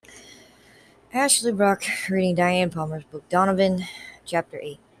Ashley Brock reading Diane Palmer's book Donovan, Chapter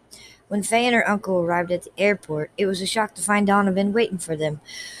 8. When Faye and her uncle arrived at the airport, it was a shock to find Donovan waiting for them.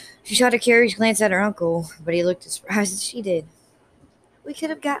 She shot a curious glance at her uncle, but he looked as surprised as she did. We could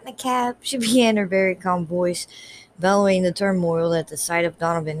have gotten a cab, she began, her very calm voice bellowing the turmoil at the sight of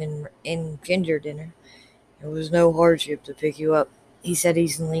Donovan engendered in her. It was no hardship to pick you up, he said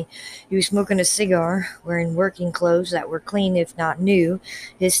easily. He was smoking a cigar, wearing working clothes that were clean if not new.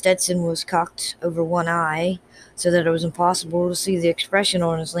 His Stetson was cocked over one eye, so that it was impossible to see the expression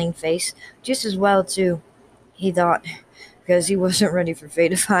on his lean face. Just as well, too, he thought, because he wasn't ready for Faye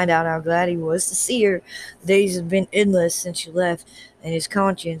to find out how glad he was to see her. The days had been endless since she left, and his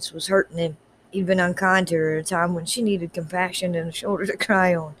conscience was hurting him. He'd been unkind to her at a time when she needed compassion and a shoulder to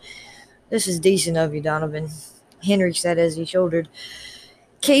cry on. This is decent of you, Donovan, Henry said as he shouldered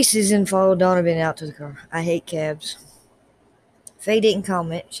cases and followed Donovan out to the car. I hate cabs. Faye didn't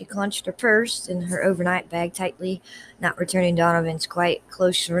comment. She clenched her purse and her overnight bag tightly, not returning Donovan's quiet,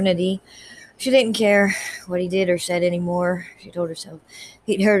 close serenity. She didn't care what he did or said anymore, she told herself.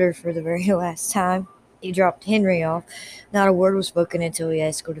 He'd hurt her for the very last time. He dropped Henry off. Not a word was spoken until he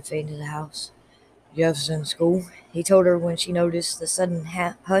escorted Faye into the house. Jeff's in school, he told her when she noticed the sudden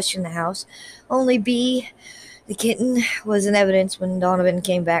hush in the house. Only B, the kitten, was in evidence when Donovan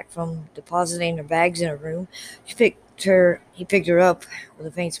came back from depositing her bags in her room. He picked her up with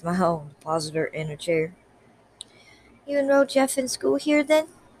a faint smile and deposited her in a chair. You enrolled Jeff in school here then?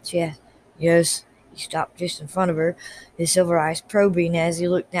 She asked. Yes. He stopped just in front of her, his silver eyes probing as he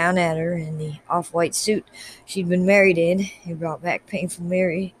looked down at her in the off-white suit she'd been married in. He brought back painful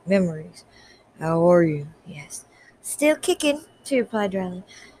memories. How are you? He asked. Still kicking, she replied dryly.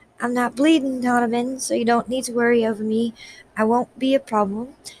 I'm not bleeding, Donovan, so you don't need to worry over me. I won't be a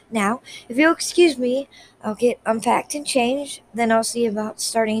problem. Now, if you'll excuse me, I'll get unpacked and changed, then I'll see about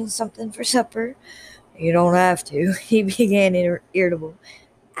starting something for supper. You don't have to, he began irritable.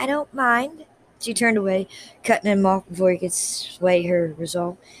 I don't mind. She turned away, cutting him off before he could sway her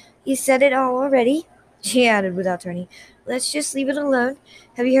resolve. You said it all already, she added without turning. Let's just leave it alone.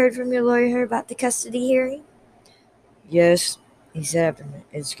 Have you heard from your lawyer about the custody hearing? Yes, he said.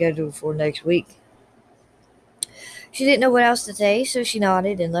 It's scheduled for next week. She didn't know what else to say, so she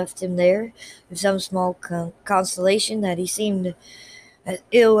nodded and left him there with some small consolation that he seemed as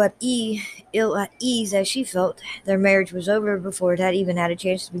ill at ease as she felt. Their marriage was over before it had even had a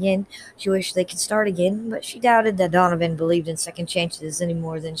chance to begin. She wished they could start again, but she doubted that Donovan believed in second chances any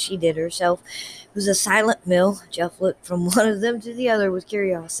more than she did herself. It was a silent meal. Jeff looked from one of them to the other with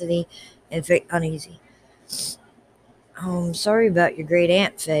curiosity and uneasy. Sorry about your great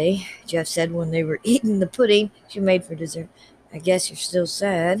aunt, Faye, Jeff said when they were eating the pudding she made for dessert. I guess you're still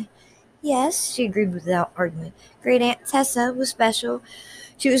sad. Yes, she agreed without argument. Great Aunt Tessa was special.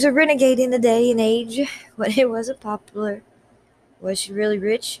 She was a renegade in the day and age when it wasn't popular. Was she really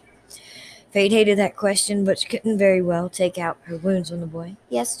rich? Fate hated that question, but she couldn't very well take out her wounds on the boy.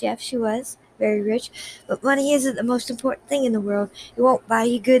 Yes, Jeff, she was. Very rich. But money isn't the most important thing in the world. It won't buy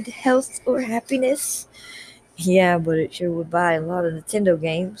you good health or happiness. Yeah, but it sure would buy a lot of Nintendo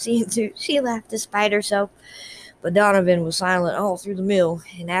games. She laughed despite herself. But Donovan was silent all through the meal,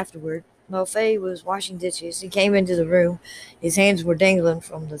 and afterward, while Faye was washing dishes, he came into the room. His hands were dangling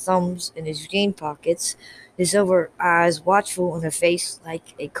from the thumbs in his jean pockets, his silver eyes watchful in a face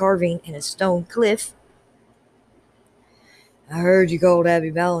like a carving in a stone cliff. I heard you called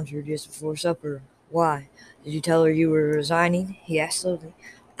Abby Ballinger just before supper. Why? Did you tell her you were resigning? He asked slowly.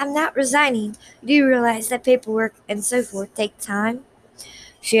 I'm not resigning. You do realize that paperwork and so forth take time?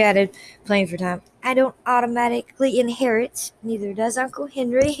 She added, playing for time. I don't automatically inherit, neither does Uncle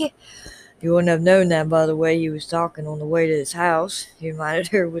Henry. You wouldn't have known that by the way he was talking on the way to his house, he reminded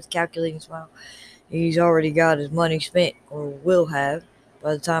her with a calculating smile. He's already got his money spent, or will have,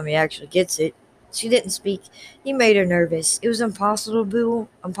 by the time he actually gets it. She didn't speak. He made her nervous. It was impossible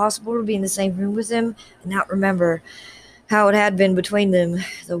to be in the same room with him and not remember how it had been between them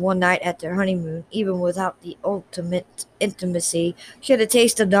the one night at their honeymoon, even without the ultimate intimacy. She had a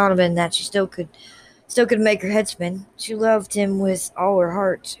taste of Donovan that she still could make her head spin. She loved him with all her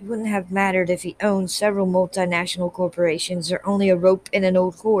heart. It wouldn't have mattered if he owned several multinational corporations or only a rope and an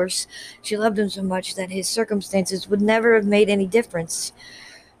old horse. She loved him so much that his circumstances would never have made any difference.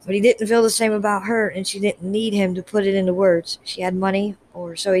 But he didn't feel the same about her, and she didn't need him to put it into words. She had money,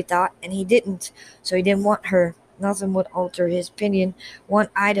 or so he thought, and he didn't, so he didn't want her. Nothing would alter his opinion one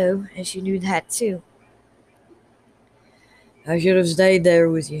iota, and she knew that too. I should have stayed there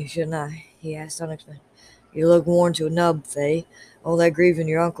with you, shouldn't I? He asked unexpectedly. You look worn to a nub, Faye. All that grief and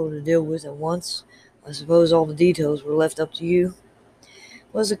your uncle to deal with at once. I suppose all the details were left up to you.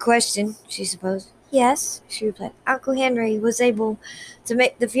 Was a question, she supposed. Yes, she replied. Uncle Henry was able to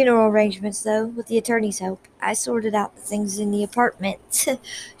make the funeral arrangements, though, with the attorney's help. I sorted out the things in the apartment.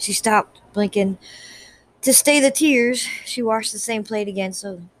 She stopped, blinking. To stay the tears, she washed the same plate again,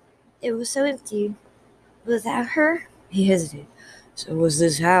 so it was so empty without her. He hesitated. So was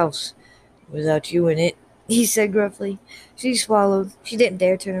this house, without you in it, he said gruffly. She swallowed. She didn't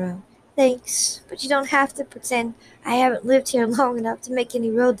dare turn around. Thanks, but you don't have to pretend I haven't lived here long enough to make any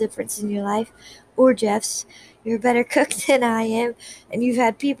real difference in your life, or Jeff's. You're a better cook than I am, and you've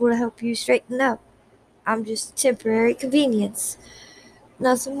had people to help you straighten up. I'm just a temporary convenience.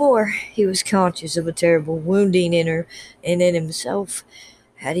 Nothing more. He was conscious of a terrible wounding in her and in himself.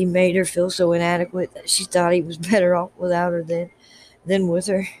 Had he made her feel so inadequate that she thought he was better off without her than with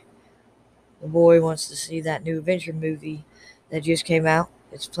her? The boy wants to see that new adventure movie that just came out.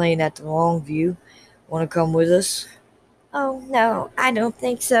 It's playing at the Longview. Want to come with us? Oh, no, I don't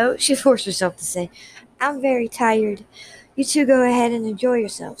think so, she forced herself to say. I'm very tired. You two go ahead and enjoy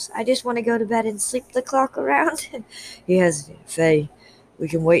yourselves. I just want to go to bed and sleep the clock around. He hesitated. Faye, we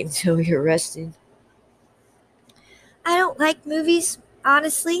can wait until you're rested. I don't like movies,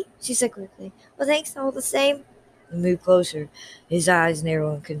 honestly, she said quickly. Well, thanks all the same. He moved closer, his eyes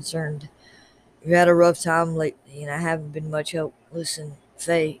narrow and concerned. You've had a rough time lately, and I haven't been much help. Listen,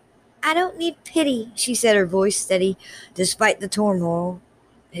 Faye. I don't need pity, she said, her voice steady, despite the turmoil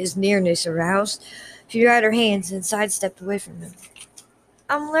his nearness aroused. She dried her hands and sidestepped away from him.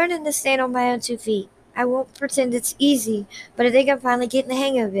 I'm learning to stand on my own 2 feet. I won't pretend it's easy, but I think I'm finally getting the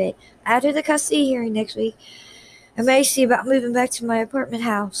hang of it. After the custody hearing next week, I may see about moving back to my apartment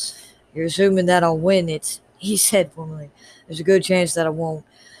house. You're assuming that I'll win it, he said formally. There's a good chance that I won't.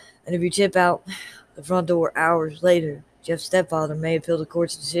 And if you tip out the front door hours later, Jeff's stepfather may appeal the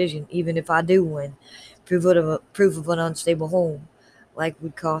court's decision, even if I do win. Proof of an unstable like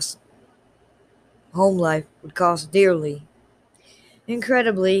would cost home life would cost dearly.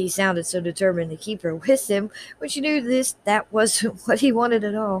 Incredibly, he sounded so determined to keep her with him when she knew that wasn't what he wanted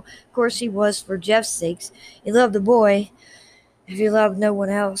at all. Of course he was for Jeff's sakes. He loved the boy, if he loved no one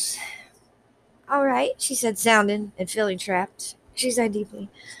else. All right, she said, sounding and feeling trapped. She sighed deeply.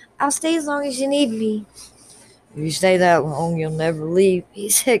 I'll stay as long as you need me. If you stay that long, you'll never leave, he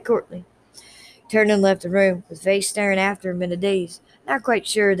said courtly. He turned and left the room, with face staring after him in a daze. Not quite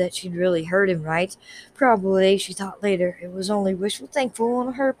sure that she'd really heard him right. Probably, she thought later, it was only wishful thankful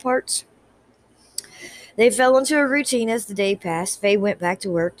on her part. They fell into a routine as the day passed. Faye went back to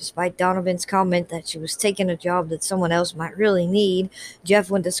work, despite Donovan's comment that she was taking a job that someone else might really need. Jeff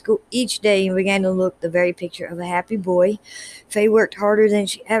went to school each day and began to look the very picture of a happy boy. Faye worked harder than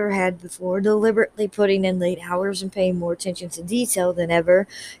she ever had before, deliberately putting in late hours and paying more attention to detail than ever.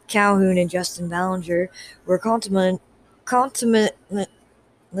 Calhoun and Justin Ballinger were consummate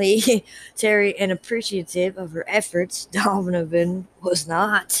Terry and appreciative of her efforts. Donovan was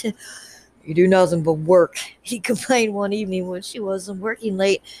not. You do nothing but work, he complained one evening when she wasn't working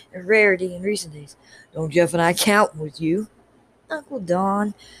late, a rarity in recent days. Don't Jeff and I count with you? Uncle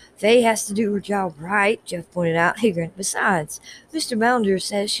Don, Faye has to do her job right, Jeff pointed out. He grinned. Besides, Mr. Ballinger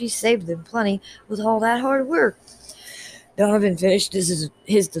says she saved them plenty with all that hard work. Donovan finished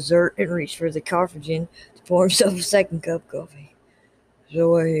his dessert and reached for the cartridge to pour himself a second cup of coffee.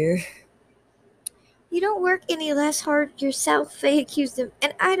 So I hear. You don't work any less hard yourself, Faye accused him,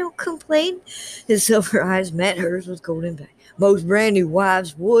 and I don't complain. His silver eyes met hers with cold impact. Most brand new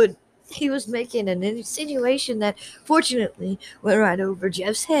wives would. He was making an insinuation that, fortunately, went right over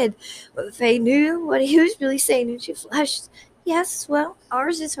Jeff's head, but Faye knew what he was really saying, and she flushed. Yes, well,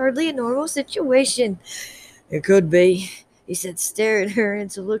 ours is hardly a normal situation. It could be, he said, staring her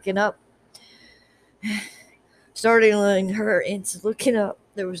into looking up. Startling her into looking up.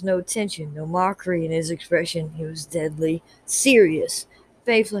 There was no tension, no mockery in his expression. He was deadly serious.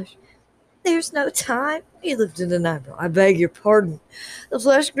 Faye flushed. There's no time. He lifted an eyebrow. I beg your pardon. The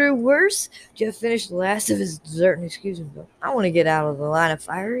flush grew worse. Jeff finished the last of his dessert and excused himself. I want to get out of the line of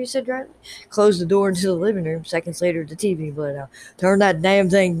fire, he said dryly. Closed the door into the living room. Seconds later, the TV bled out. Turn that damn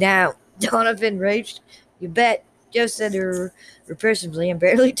thing down. Donovan raged. You bet. Jeff said to her repressively and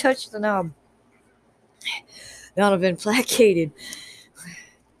barely touched the knob. Donovan placated,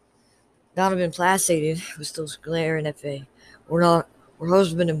 was still glaring at Faye. We're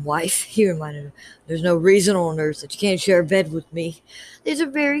husband and wife, he reminded her. There's no reason on earth that you can't share a bed with me. There's a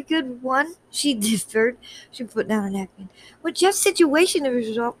very good one, she differed. She put down a napkin. With Jeff's situation is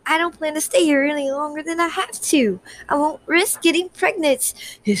resolved, I don't plan to stay here any longer than I have to. I won't risk getting pregnant.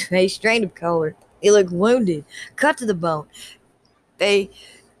 His face strained of color. He looked wounded, cut to the bone. Faye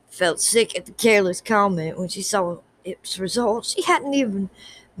felt sick at the careless comment when she saw its result. She hadn't even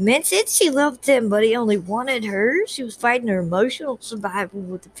meant it. She loved him, but he only wanted her. She was fighting her emotional survival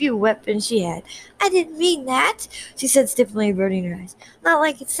with the few weapons she had. I didn't mean that, she said stiffly, averting her eyes. Not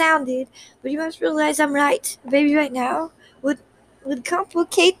like it sounded, but you must realize I'm right. A baby right now would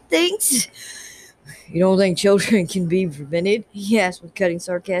complicate things. You don't think children can be prevented? He asked with cutting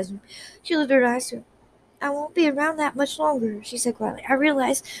sarcasm. She lifted her eyes to him. I won't be around that much longer, she said quietly. I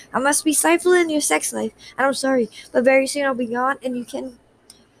realize I must be stifling your sex life, and I'm sorry, but very soon I'll be gone, and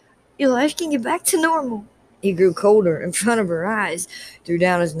your life can get back to normal. He grew colder in front of her eyes, threw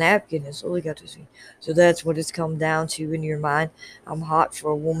down his napkin, and slowly got to his feet. So that's what it's come down to in your mind. I'm hot for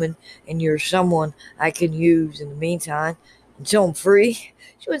a woman, and you're someone I can use in the meantime until I'm free.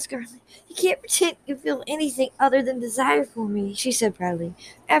 She went scarlet. You can't pretend you feel anything other than desire for me, she said proudly.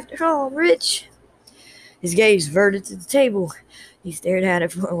 After all, I'm rich. His gaze verted to the table. He stared at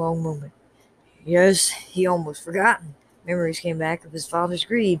it for a long moment. Yes, he almost forgotten. Memories came back of his father's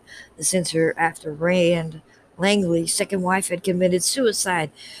greed, the censor after Rand Langley's second wife had committed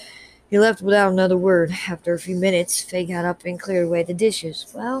suicide. He left without another word. After a few minutes, Faye got up and cleared away the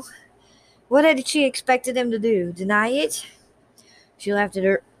dishes. Well, what had she expected him to do? Deny it? She laughed at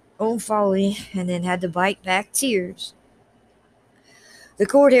her own folly and then had to bite back tears. The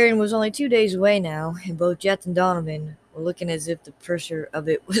court hearing was only 2 days away now, and both Jeff and Donovan were looking as if the pressure of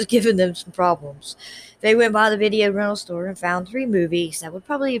it was giving them some problems. They went by the video rental store and found 3 movies that would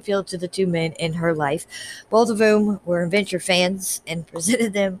probably appeal to the 2 men in her life, both of whom were adventure fans, and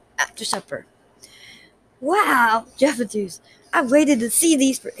presented them after supper. Wow, Jeff enthused. I've waited to see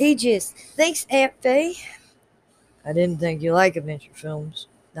these for ages. Thanks, Aunt Faye. I didn't think you liked adventure films,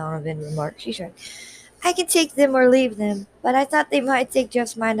 Donovan remarked. She shrugged. I can take them or leave them, but I thought they might take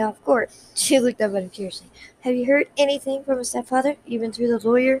Jeff's mind off court. She looked up at him curiously. Have you heard anything from his stepfather, even through the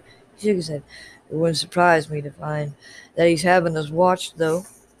lawyer? He shook his head. It wouldn't surprise me to find that he's having us watched, though.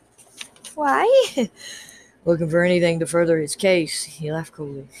 Why? Looking for anything to further his case. He laughed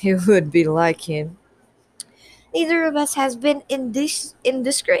coolly. It would be like him. Neither of us has been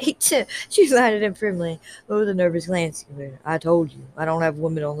indiscreet. She smiled at him primly, but with a nervous glance. I told you, I don't have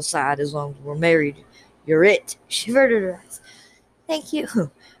women on the side as long as we're married. You're it. She averted her eyes. Thank you.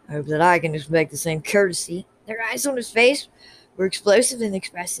 I hope that I can expect the same courtesy. Their eyes on his face were explosive and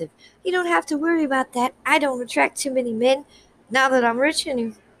expressive. You don't have to worry about that. I don't attract too many men. Now that I'm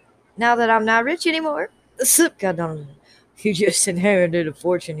now that I'm not rich anymore. The slip got on him. You just inherited a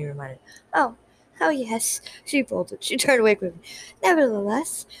fortune, he reminded. Oh, oh yes, she faltered. She turned away quickly.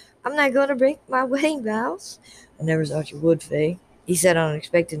 Nevertheless, I'm not going to break my wedding vows. I never thought you would, Faye, he said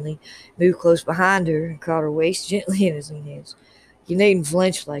unexpectedly, moved close behind her and caught her waist gently in his own hands. You needn't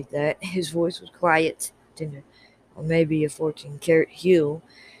flinch like that. His voice was quiet, tender. Or maybe a 14-carat heel,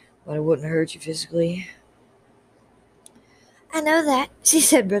 but it wouldn't hurt you physically. I know that, she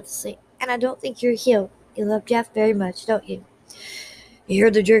said breathlessly, and I don't think you're a heel. You love Jeff very much, don't you? He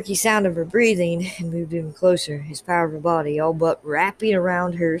heard the jerky sound of her breathing and moved even closer, his powerful body all but wrapping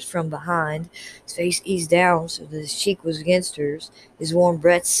around hers from behind. His face eased down so that his cheek was against hers, his warm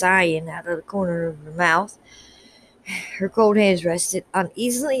breath sighing out of the corner of her mouth. Her cold hands rested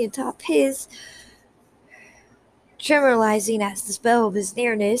uneasily atop his, tremoralizing as the spell of his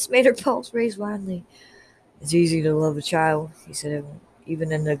nearness made her pulse race wildly. It's easy to love a child, he said,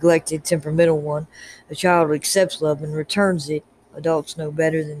 even a neglected, temperamental one. A child accepts love and returns it. Adults know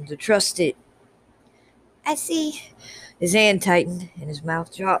better than to trust it. I see. His hand tightened, and his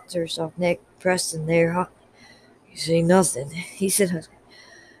mouth dropped to her soft neck, pressed in there hotly. You see nothing, he said huskily.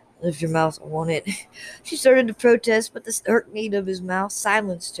 Lift your mouth, I want it. She started to protest, but the stark need of his mouth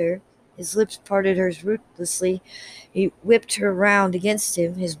silenced her. His lips parted hers ruthlessly. He whipped her round against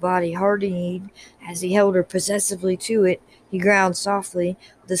him, his body hardening as he held her possessively to it. He ground softly.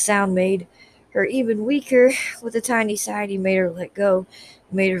 The sound made her even weaker. With a tiny sigh, he made her let go.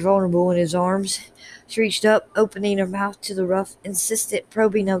 He made her vulnerable in his arms. She reached up, opening her mouth to the rough, insistent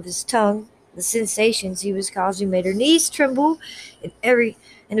probing of his tongue. The sensations he was causing made her knees tremble,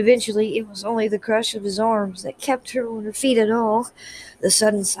 and eventually it was only the crush of his arms that kept her on her feet at all. The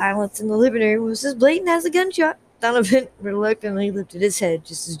sudden silence in the living room was as blatant as a gunshot. Donovan reluctantly lifted his head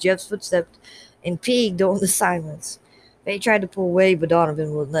just as Jeff's footsteps impeded on the silence. Faye tried to pull away, but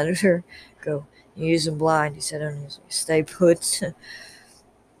Donovan wouldn't let her go. You isn't blind, he said earnestly. Stay put.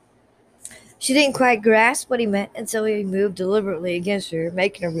 She didn't quite grasp what he meant until he moved deliberately against her,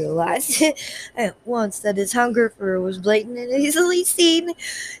 making her realize at once that his hunger for her was blatant and easily seen.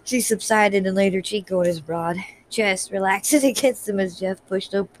 She subsided and laid her cheek on his broad chest, relaxing against him as Jeff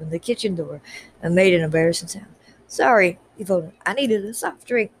pushed open the kitchen door and made an embarrassing sound. Sorry, he told her. I needed a soft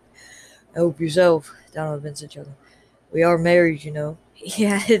drink. Help yourself, Donovan said chuckling. We are married, you know." He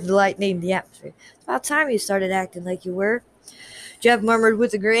added, lightening the atmosphere. "It's about time you started acting like you were." Jeff murmured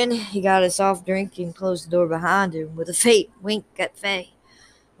with a grin. He got a soft drink and closed the door behind him with a faint wink at Faye.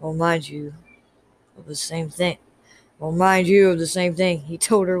 "I'll mind you of the same thing. I'll mind you of the same thing," he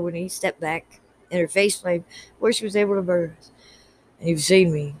told her when he stepped back, and her face flamed before she was able to burst. "And you've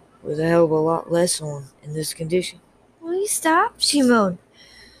seen me with a hell of a lot less on in this condition." "Will you stop?" she moaned.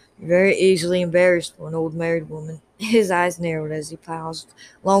 "You're very easily embarrassed for an old married woman." His eyes narrowed as he paused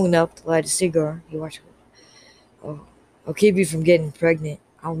long enough to light a cigar. He watched her. "Oh, I'll keep you from getting pregnant.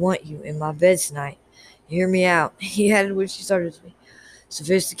 I want you in my bed tonight. You hear me out," he added when she started to speak.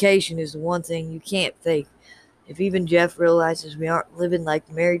 "Sophistication is the one thing you can't fake. If even Jeff realizes we aren't living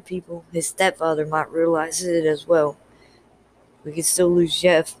like married people, his stepfather might realize it as well. We could still lose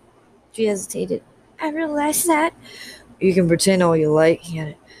Jeff." She hesitated. "I realize that." "You can pretend all you like," he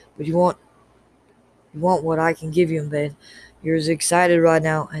added, "but you want what I can give you in bed. You're as excited right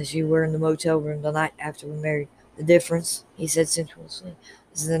now as you were in the motel room the night after we married. The difference," he said sensuously,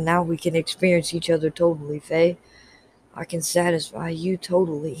 "is that now we can experience each other totally, Faye. I can satisfy you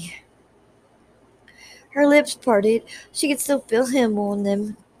totally." Her lips parted. She could still feel him on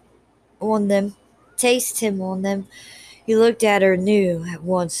them, taste him on them. He looked at her and knew at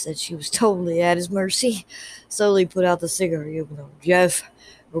once that she was totally at his mercy. Slowly put out the cigar he opened up. "Jeff,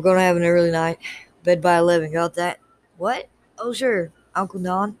 we're going to have an early night. Bed by 11, got that?" "What?" "Oh, sure, Uncle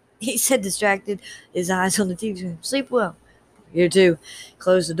Don," he said, distracted, his eyes on the TV screen. "Sleep well." "You too."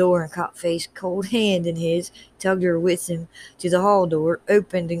 Closed the door and caught Faye's cold hand in his, tugged her with him to the hall door,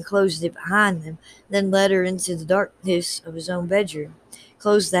 opened and closed it behind them, then led her into the darkness of his own bedroom.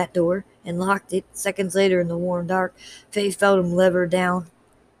 Closed that door and locked it. Seconds later, in the warm dark, Faye felt him lever down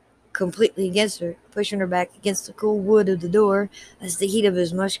completely against her, pushing her back against the cool wood of the door as the heat of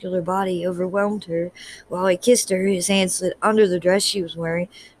his muscular body overwhelmed her. While he kissed her, his hand slid under the dress she was wearing,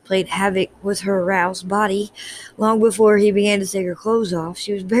 played havoc with her aroused body. Long before he began to take her clothes off,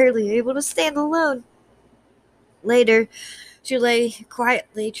 she was barely able to stand alone. Later, she lay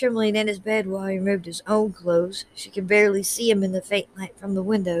quietly trembling in his bed while he removed his own clothes. She could barely see him in the faint light from the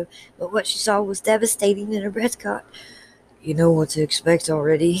window, but what she saw was devastating, and her breath caught. "You know what to expect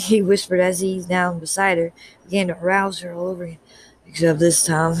already," he whispered as he eased down beside her, began to rouse her all over again. "Except this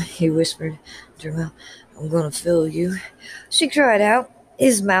time," he whispered into her mouth, "I'm gonna fill you." She cried out.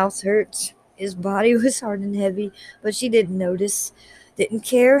 His mouth hurt. His body was hard and heavy, but she didn't notice, didn't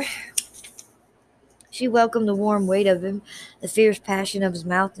care. She welcomed the warm weight of him, the fierce passion of his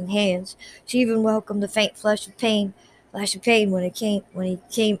mouth and hands. She even welcomed the faint flash of pain when he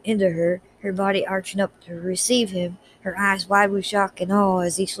came into her, her body arching up to receive him, her eyes wide with shock and awe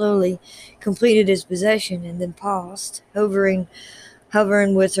as he slowly completed his possession and then paused, hovering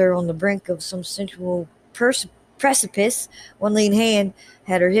with her on the brink of some sensual precipice. One lean hand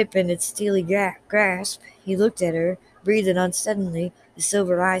had her hip in its steely grasp. He looked at her, breathing unsteadily, his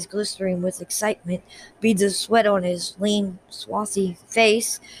silver eyes glistening with excitement, beads of sweat on his lean, swarthy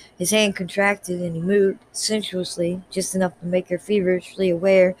face. His hand contracted and he moved, sensuously, just enough to make her feverishly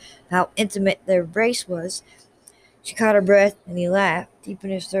aware of how intimate their embrace was. She caught her breath, and he laughed, deep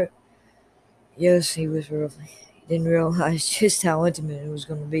in his throat. "Yes," he whispered roughly. "You didn't realize just how intimate it was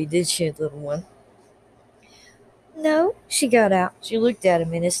going to be, did you, little one?" "No," she got out. She looked at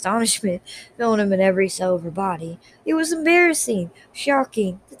him in astonishment, feeling him in every cell of her body. It was embarrassing,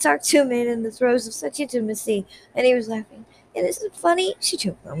 shocking, to talk to a man in the throes of such intimacy, and he was laughing. "It isn't funny," she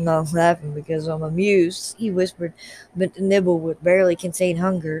choked. "I'm not laughing because I'm amused," he whispered, but to nibble with barely contained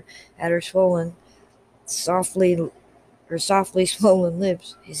hunger at softly her softly swollen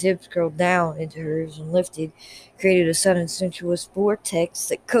lips. His hips curled down into hers and lifted, created a sudden sensuous vortex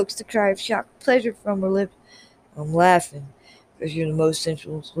that coaxed a cry of shocked pleasure from her lips. "I'm laughing because you're the most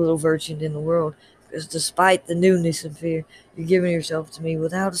sensual little virgin in the world, because despite the newness and fear, you're giving yourself to me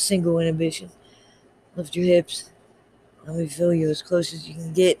without a single inhibition. Lift your hips. Let me feel you as close as you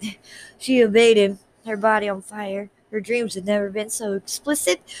can get." She obeyed him, her body on fire. Her dreams had never been so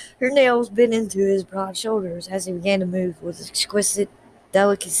explicit. Her nails bit into his broad shoulders as he began to move with exquisite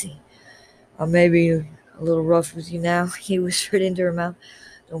delicacy. "I may be a little rough with you now," he whispered into her mouth.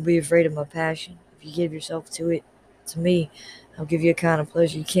 "Don't be afraid of my passion. If you give yourself to me, I'll give you a kind of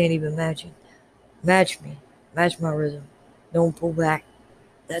pleasure you can't even imagine. Match me. Match my rhythm. Don't pull back.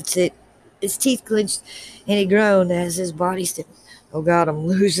 That's it." His teeth clenched, and he groaned as his body stiffened. "Oh God, I'm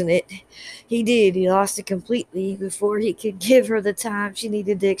losing it." He did. He lost it completely before he could give her the time she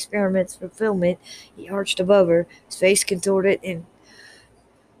needed to experiment's fulfillment. He arched above her, his face contorted and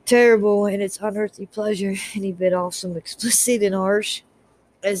terrible in its unearthly pleasure, and he bit off some explicit and harsh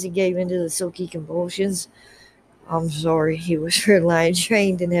as he gave into the silky convulsions. I'm sorry, he whispered, lying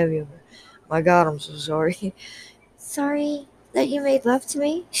trained and heavy over. My God, I'm so sorry. Sorry that you made love to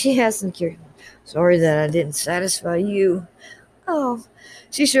me? She asked him curiously. Sorry that I didn't satisfy you. Oh,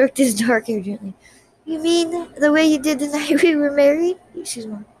 she stroked his dark hair gently. You mean the way you did the night we were married? She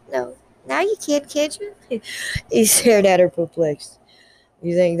smiled. No, now you can't you? He stared at her perplexed.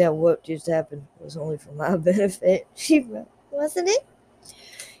 You think that what just happened was only for my benefit? She frowned. Wasn't it?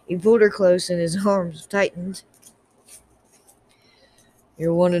 He pulled her close and his arms tightened.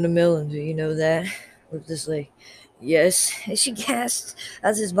 You're one in a million, do you know that? Ruthlessly. Yes, she gasped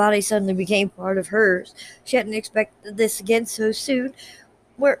as his body suddenly became part of hers. She hadn't expected this again so soon.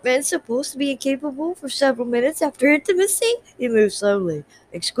 Weren't men supposed to be incapable for several minutes after intimacy? He moved slowly,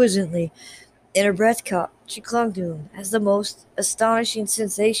 exquisitely, and her breath caught. She clung to him as the most astonishing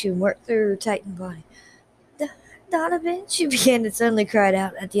sensation worked through her tightened body. Donovan, she began and suddenly cried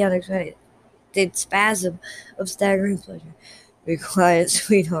out at the unexpected spasm of staggering pleasure. Be quiet,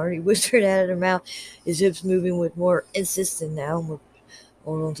 sweetheart, he whispered out of her mouth, his hips moving with more insistence now.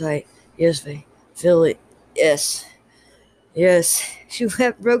 Hold on tight. Yes, Faye. Feel it. Yes. Yes. She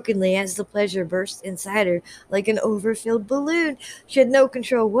wept brokenly as the pleasure burst inside her like an overfilled balloon. She had no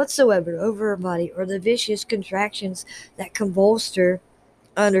control whatsoever over her body or the vicious contractions that convulsed her.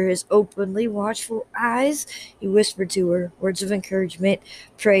 Under his openly watchful eyes, he whispered to her words of encouragement,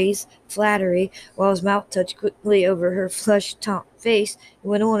 praise, flattery, while his mouth touched quickly over her flushed, taut face. He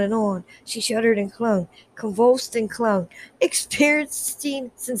went on and on. She shuddered and clung, convulsed and clung,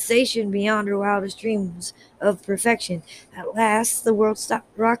 experiencing sensation beyond her wildest dreams of perfection. At last, the world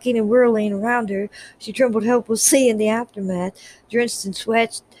stopped rocking and whirling around her. She trembled helplessly in the aftermath, drenched in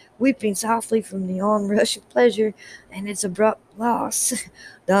sweat, weeping softly from the onrush of pleasure and its abrupt loss.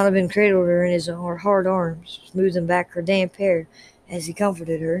 Donovan cradled her in his hard arms, smoothing back her damp hair as he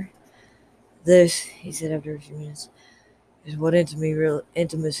comforted her. This, he said after a few minutes, is what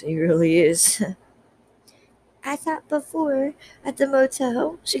intimacy really is. I thought before, at the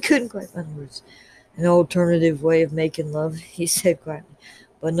motel, she couldn't quite find words. An alternative way of making love, he said quietly,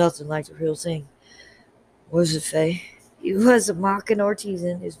 but nothing like the real thing. Was it, Faye? He wasn't mocking or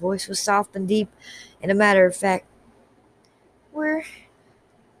teasing. His voice was soft and deep and a matter of fact. We're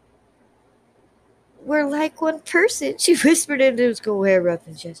We're like one person, she whispered into his cool hair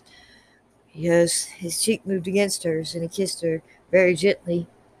roughened chest. Yes, his cheek moved against hers, and he kissed her very gently.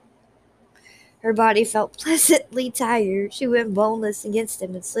 Her body felt pleasantly tired. She went boneless against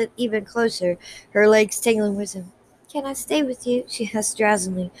him and slid even closer, her legs tingling with him. Can I stay with you? She asked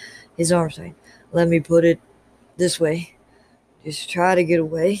drowsily. His arm tightened. Let me put it this way. Just try to get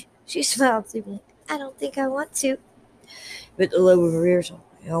away. She smiled sleepily. I don't think I want to. Bit the lobe of her ears.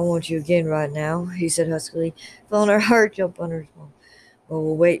 I don't want you again right now, he said huskily, feeling her heart jump under his palm. Well,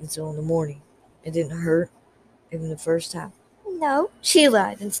 we'll wait until in the morning. It didn't hurt, even the first time. No, she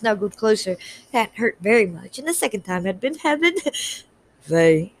lied and snuggled closer. That hurt very much, and the second time had been heaven.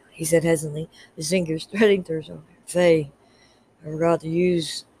 Faye, he said hesitantly, his fingers threading through her shoulder. Faye, I forgot to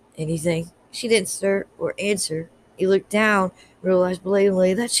use anything. She didn't stir or answer. He looked down, realized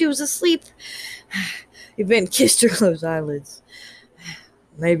blatantly that she was asleep. He bent and kissed her closed eyelids.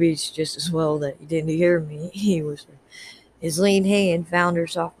 Maybe it's just as well that you didn't hear me, he whispered. His lean hand found her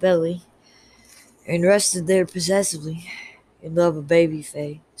soft belly and rested there possessively. You'd love a baby,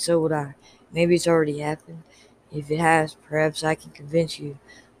 Faye. So would I. Maybe it's already happened. If it has, perhaps I can convince you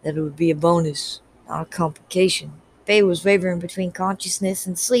that it would be a bonus, not a complication. Faye was wavering between consciousness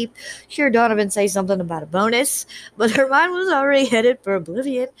and sleep. She heard Donovan say something about a bonus, but her mind was already headed for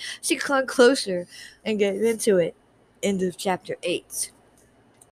oblivion. She clung closer and gave into it. End of chapter 8.